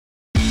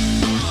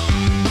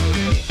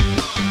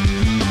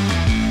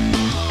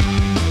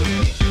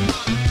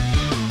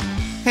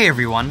Hey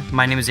everyone,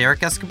 my name is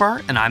Eric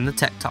Escobar, and I'm the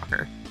Tech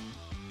Talker.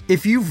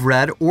 If you've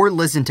read or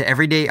listened to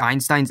Everyday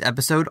Einstein's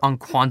episode on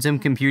quantum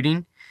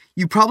computing,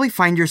 you probably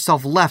find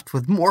yourself left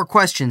with more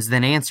questions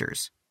than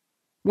answers.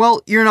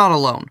 Well, you're not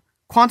alone.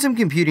 Quantum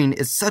computing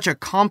is such a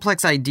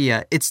complex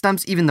idea, it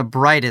stumps even the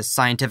brightest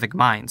scientific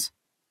minds.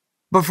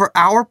 But for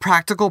our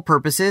practical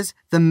purposes,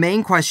 the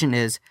main question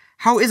is,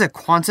 how is a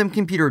quantum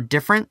computer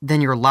different than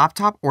your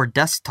laptop or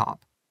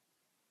desktop?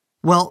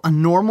 Well, a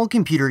normal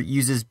computer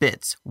uses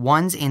bits,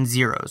 ones and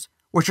zeros,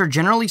 which are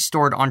generally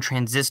stored on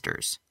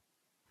transistors.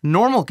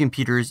 Normal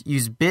computers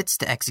use bits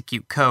to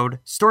execute code,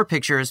 store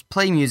pictures,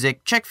 play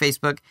music, check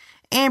Facebook,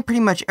 and pretty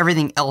much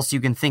everything else you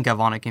can think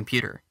of on a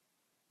computer.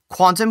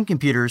 Quantum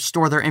computers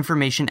store their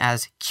information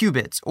as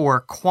qubits or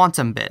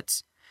quantum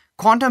bits.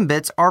 Quantum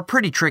bits are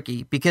pretty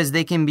tricky because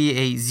they can be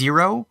a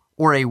 0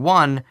 or a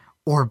 1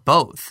 or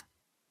both.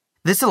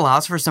 This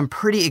allows for some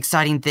pretty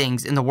exciting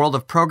things in the world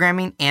of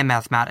programming and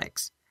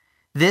mathematics.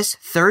 This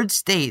third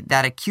state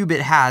that a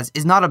qubit has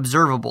is not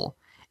observable.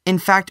 In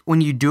fact,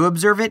 when you do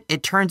observe it,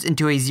 it turns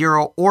into a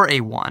 0 or a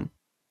 1.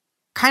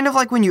 Kind of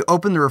like when you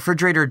open the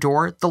refrigerator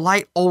door, the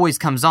light always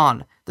comes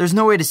on. There's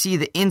no way to see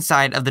the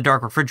inside of the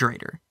dark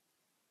refrigerator.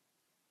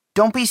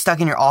 Don't be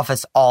stuck in your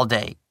office all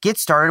day. Get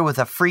started with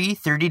a free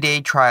 30-day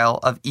trial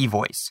of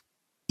eVoice.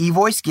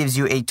 eVoice gives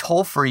you a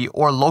toll-free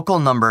or local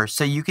number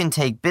so you can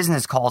take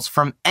business calls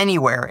from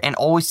anywhere and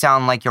always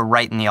sound like you're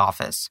right in the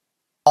office.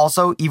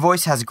 Also,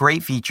 eVoice has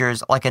great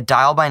features like a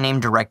dial-by-name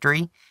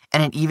directory,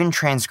 and it even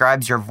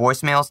transcribes your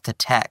voicemails to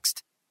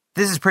text.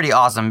 This is pretty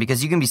awesome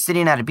because you can be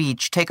sitting at a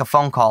beach, take a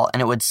phone call, and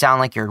it would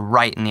sound like you're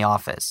right in the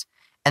office.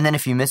 And then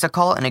if you miss a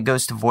call and it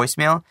goes to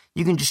voicemail,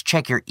 you can just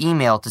check your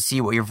email to see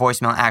what your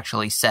voicemail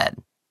actually said.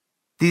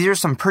 These are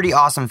some pretty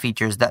awesome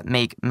features that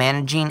make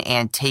managing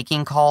and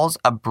taking calls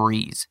a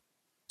breeze.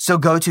 So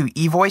go to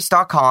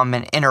evoice.com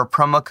and enter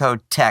promo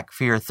code TECH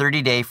for your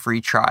 30-day free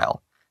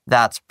trial.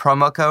 That's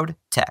promo code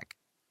TECH.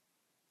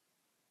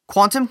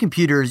 Quantum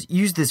computers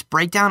use this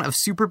breakdown of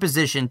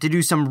superposition to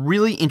do some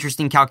really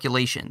interesting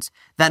calculations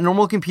that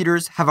normal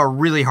computers have a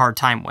really hard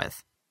time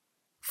with.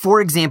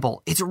 For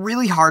example, it's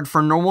really hard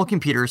for normal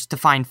computers to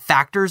find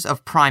factors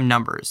of prime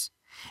numbers.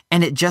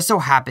 And it just so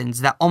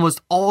happens that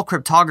almost all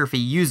cryptography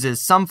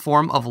uses some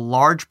form of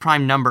large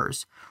prime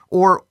numbers,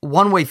 or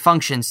one-way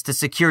functions to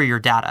secure your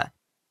data.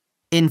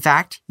 In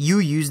fact, you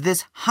use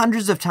this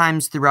hundreds of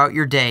times throughout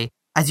your day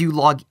as you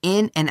log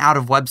in and out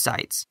of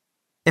websites.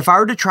 If I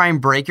were to try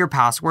and break your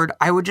password,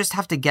 I would just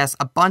have to guess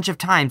a bunch of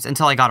times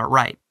until I got it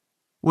right.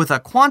 With a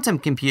quantum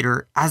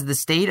computer, as the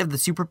state of the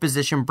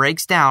superposition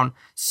breaks down,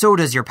 so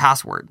does your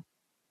password.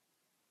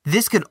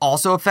 This could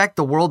also affect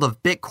the world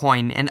of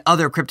Bitcoin and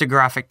other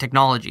cryptographic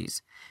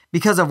technologies,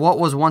 because of what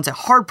was once a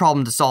hard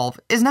problem to solve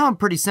is now a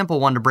pretty simple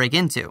one to break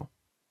into.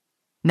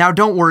 Now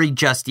don't worry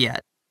just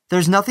yet.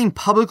 There's nothing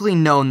publicly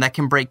known that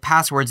can break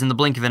passwords in the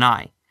blink of an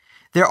eye.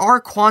 There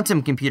are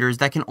quantum computers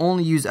that can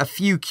only use a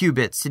few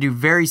qubits to do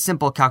very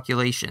simple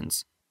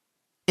calculations.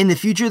 In the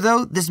future,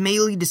 though, this may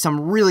lead to some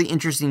really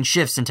interesting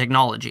shifts in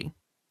technology.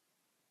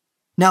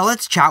 Now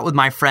let's chat with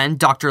my friend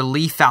Dr.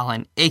 Lee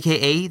Fallon,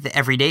 aka the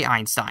Everyday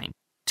Einstein,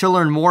 to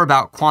learn more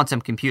about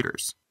quantum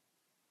computers.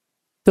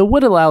 So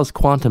what allows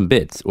quantum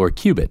bits, or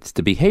qubits,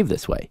 to behave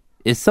this way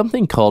is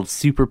something called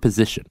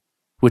superposition,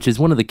 which is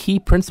one of the key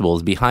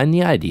principles behind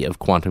the idea of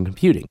quantum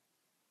computing.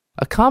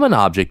 A common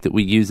object that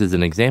we use as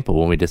an example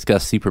when we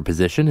discuss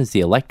superposition is the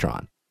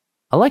electron.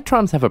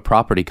 Electrons have a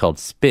property called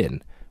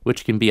spin,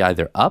 which can be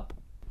either up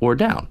or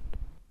down.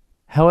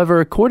 However,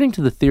 according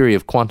to the theory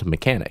of quantum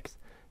mechanics,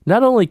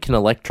 not only can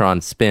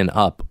electrons spin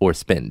up or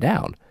spin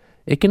down,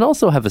 it can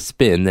also have a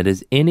spin that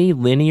is any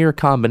linear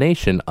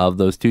combination of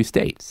those two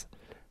states.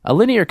 A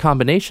linear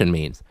combination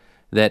means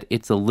that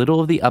it's a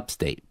little of the up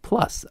state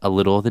plus a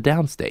little of the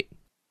down state.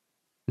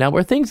 Now,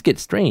 where things get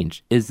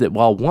strange is that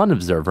while one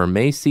observer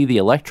may see the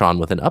electron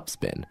with an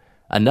upspin,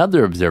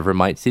 another observer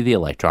might see the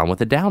electron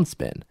with a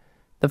downspin.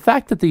 The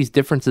fact that these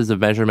differences of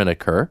measurement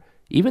occur,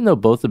 even though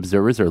both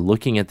observers are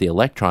looking at the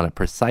electron at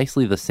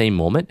precisely the same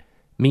moment,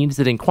 means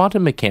that in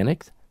quantum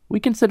mechanics,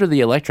 we consider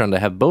the electron to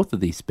have both of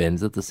these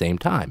spins at the same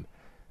time.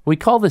 We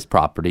call this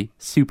property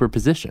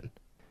superposition.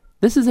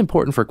 This is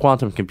important for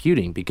quantum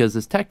computing because,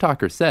 as Tech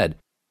Talker said,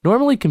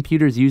 normally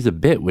computers use a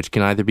bit which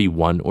can either be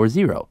 1 or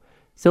 0.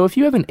 So if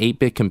you have an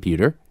 8-bit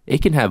computer,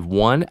 it can have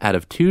 1 out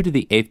of 2 to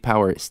the 8th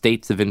power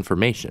states of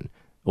information,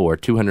 or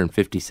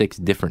 256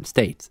 different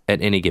states,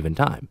 at any given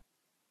time.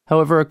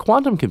 However, a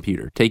quantum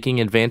computer, taking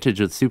advantage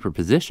of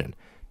superposition,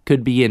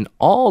 could be in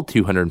all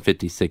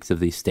 256 of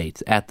these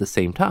states at the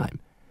same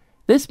time.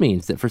 This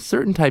means that for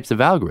certain types of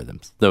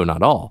algorithms, though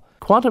not all,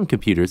 quantum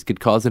computers could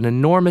cause an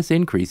enormous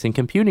increase in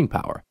computing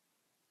power.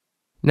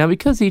 Now,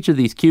 because each of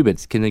these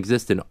qubits can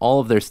exist in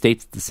all of their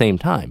states at the same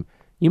time,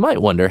 you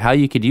might wonder how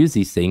you could use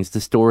these things to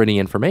store any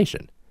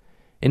information.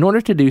 In order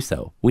to do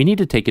so, we need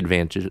to take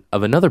advantage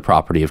of another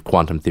property of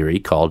quantum theory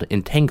called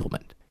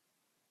entanglement.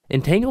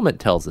 Entanglement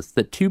tells us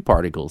that two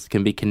particles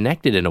can be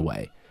connected in a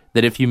way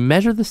that if you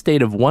measure the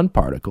state of one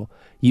particle,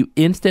 you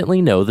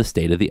instantly know the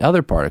state of the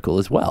other particle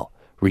as well,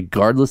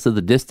 regardless of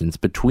the distance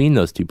between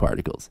those two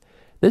particles.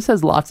 This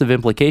has lots of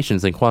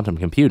implications in quantum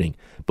computing,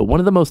 but one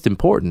of the most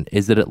important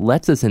is that it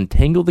lets us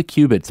entangle the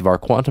qubits of our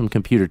quantum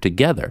computer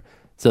together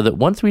so that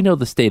once we know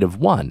the state of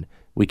one,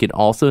 we can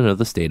also know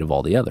the state of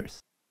all the others.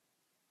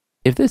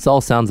 If this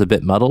all sounds a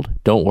bit muddled,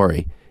 don't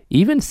worry.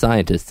 Even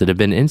scientists that have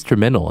been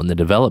instrumental in the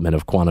development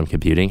of quantum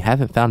computing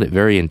haven't found it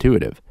very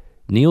intuitive.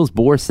 Niels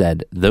Bohr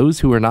said,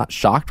 "Those who are not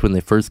shocked when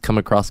they first come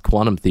across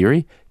quantum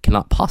theory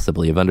cannot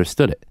possibly have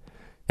understood it."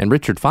 And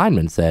Richard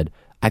Feynman said,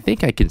 "I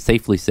think I can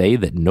safely say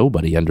that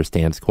nobody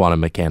understands quantum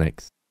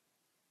mechanics."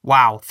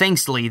 Wow,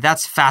 thanks Lee,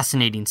 that's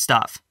fascinating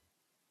stuff.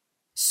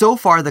 So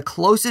far, the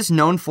closest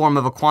known form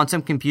of a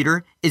quantum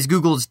computer is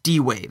Google's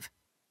D-Wave.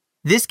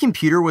 This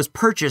computer was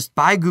purchased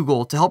by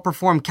Google to help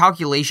perform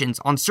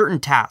calculations on certain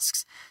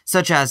tasks,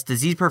 such as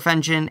disease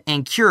prevention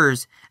and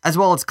cures, as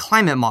well as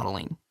climate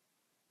modeling.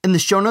 In the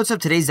show notes of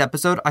today's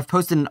episode, I've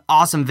posted an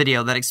awesome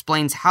video that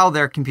explains how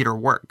their computer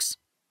works.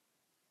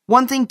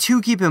 One thing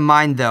to keep in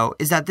mind, though,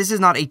 is that this is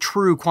not a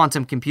true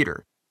quantum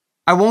computer.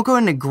 I won't go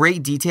into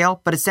great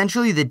detail, but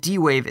essentially the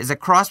D-Wave is a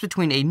cross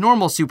between a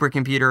normal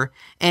supercomputer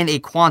and a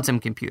quantum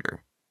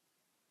computer.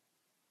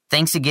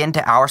 Thanks again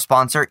to our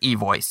sponsor,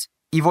 eVoice.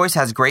 eVoice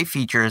has great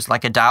features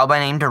like a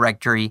dial-by-name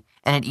directory,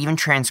 and it even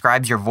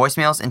transcribes your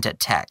voicemails into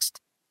text.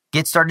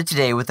 Get started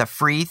today with a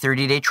free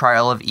 30-day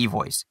trial of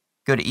eVoice.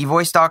 Go to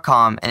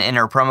eVoice.com and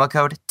enter promo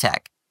code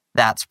TECH.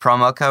 That's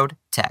promo code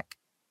TECH.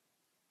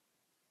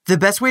 The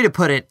best way to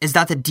put it is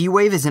that the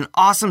D-Wave is an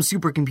awesome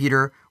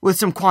supercomputer with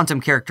some quantum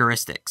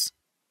characteristics.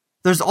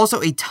 There's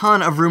also a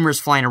ton of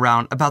rumors flying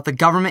around about the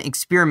government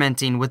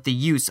experimenting with the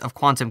use of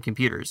quantum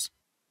computers.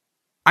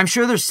 I'm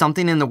sure there's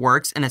something in the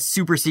works in a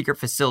super secret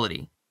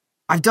facility.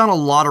 I've done a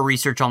lot of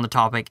research on the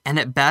topic, and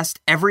at best,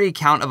 every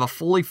account of a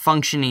fully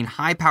functioning,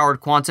 high-powered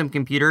quantum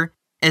computer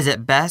is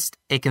at best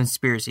a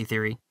conspiracy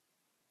theory.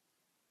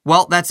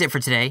 Well, that's it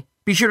for today.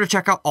 Be sure to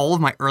check out all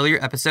of my earlier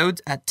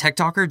episodes at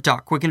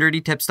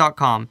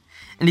techtalker.quickanddirtytips.com.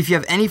 And if you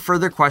have any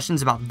further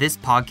questions about this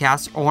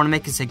podcast or want to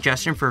make a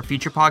suggestion for a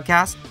future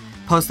podcast,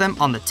 post them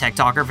on the Tech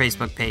Talker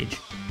Facebook page.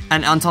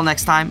 And until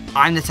next time,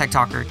 I'm the Tech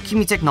Talker,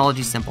 keeping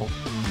technology simple.